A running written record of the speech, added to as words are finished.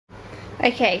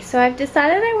Okay, so I've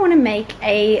decided I want to make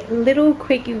a little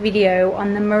quick video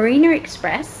on the Marina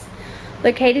Express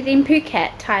located in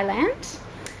Phuket, Thailand.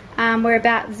 We're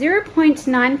about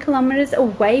 0.9 kilometers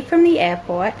away from the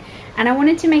airport, and I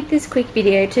wanted to make this quick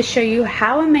video to show you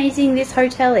how amazing this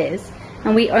hotel is.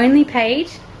 And we only paid,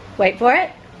 wait for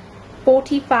it,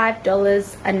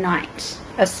 $45 a night,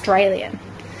 Australian.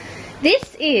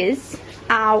 This is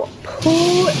our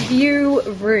pool view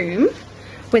room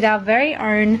with our very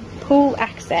own pool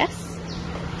access.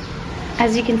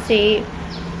 As you can see,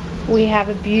 we have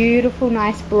a beautiful,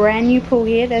 nice, brand new pool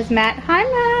here. There's Matt. Hi,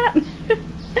 Matt.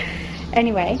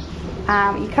 Anyway,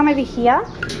 you come over here,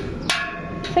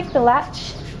 click the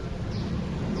latch,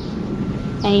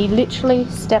 and you literally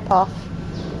step off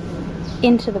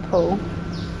into the pool.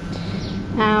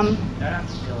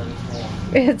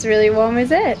 It's really warm,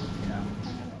 is it?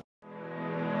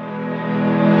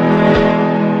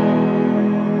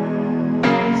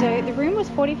 So the room was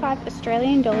 45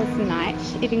 Australian dollars a night.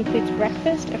 It includes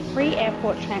breakfast, a free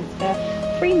airport transfer,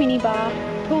 free minibar,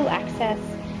 pool access,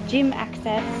 gym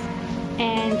access,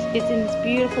 and it's in this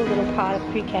beautiful little part of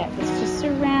Phuket. It's just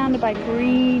surrounded by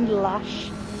green,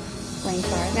 lush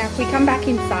rainforest. Now if we come back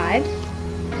inside,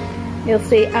 you'll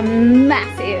see a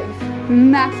massive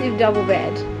double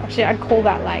bed. Actually, I'd call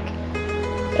that like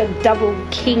a double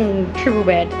king triple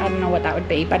bed. I don't know what that would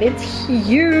be, but it's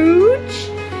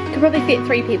huge. Could probably fit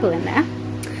 3 people in there.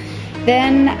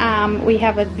 Then we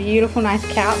have a beautiful, nice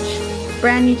couch,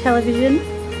 brand new television.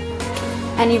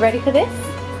 And you ready for this?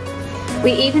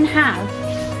 We even have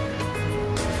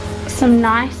some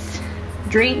nice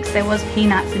drinks. There was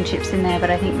peanuts and chips in there, but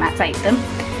I think Matt's ate them.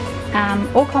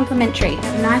 All complimentary.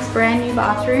 A nice brand new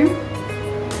bathroom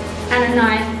and a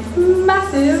nice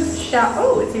massive shower.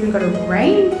 Oh, it's even got a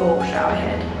rainfall shower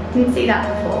head. Didn't see that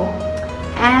before.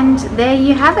 And there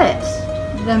you have it,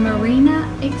 the Marina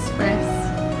Express,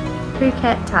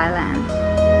 Phuket, Thailand.